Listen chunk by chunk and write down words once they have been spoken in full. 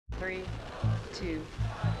3, 2,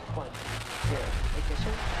 1, 0.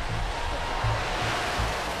 Ignition.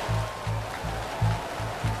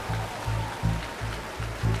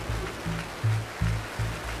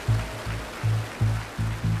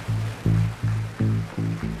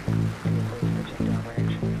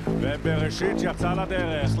 ובראשית יצא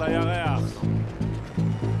לדרך, לירח.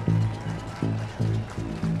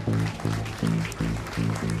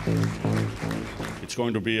 It's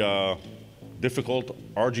going to be a difficult,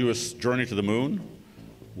 arduous journey to the moon.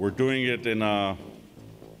 We're doing it in a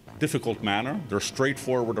difficult manner. There are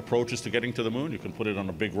straightforward approaches to getting to the moon. You can put it on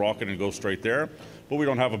a big rocket and go straight there, but we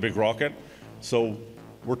don't have a big rocket, so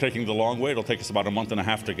we're taking the long way. It'll take us about a month and a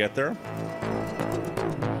half to get there.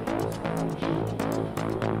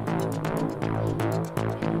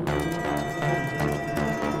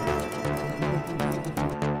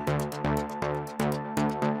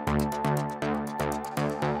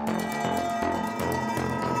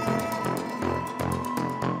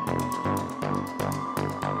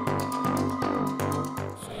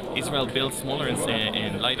 Israel builds smaller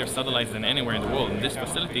and lighter satellites than anywhere in the world in this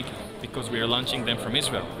facility because we are launching them from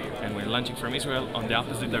Israel. And we're launching from Israel on the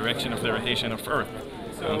opposite direction of the rotation of Earth,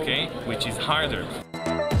 okay? Which is harder.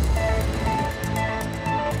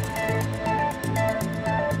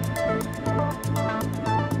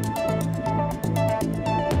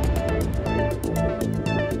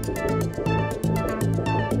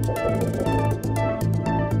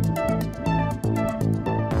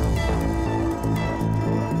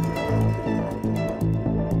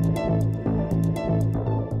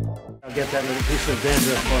 I'll get that little piece of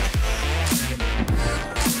dandruff off.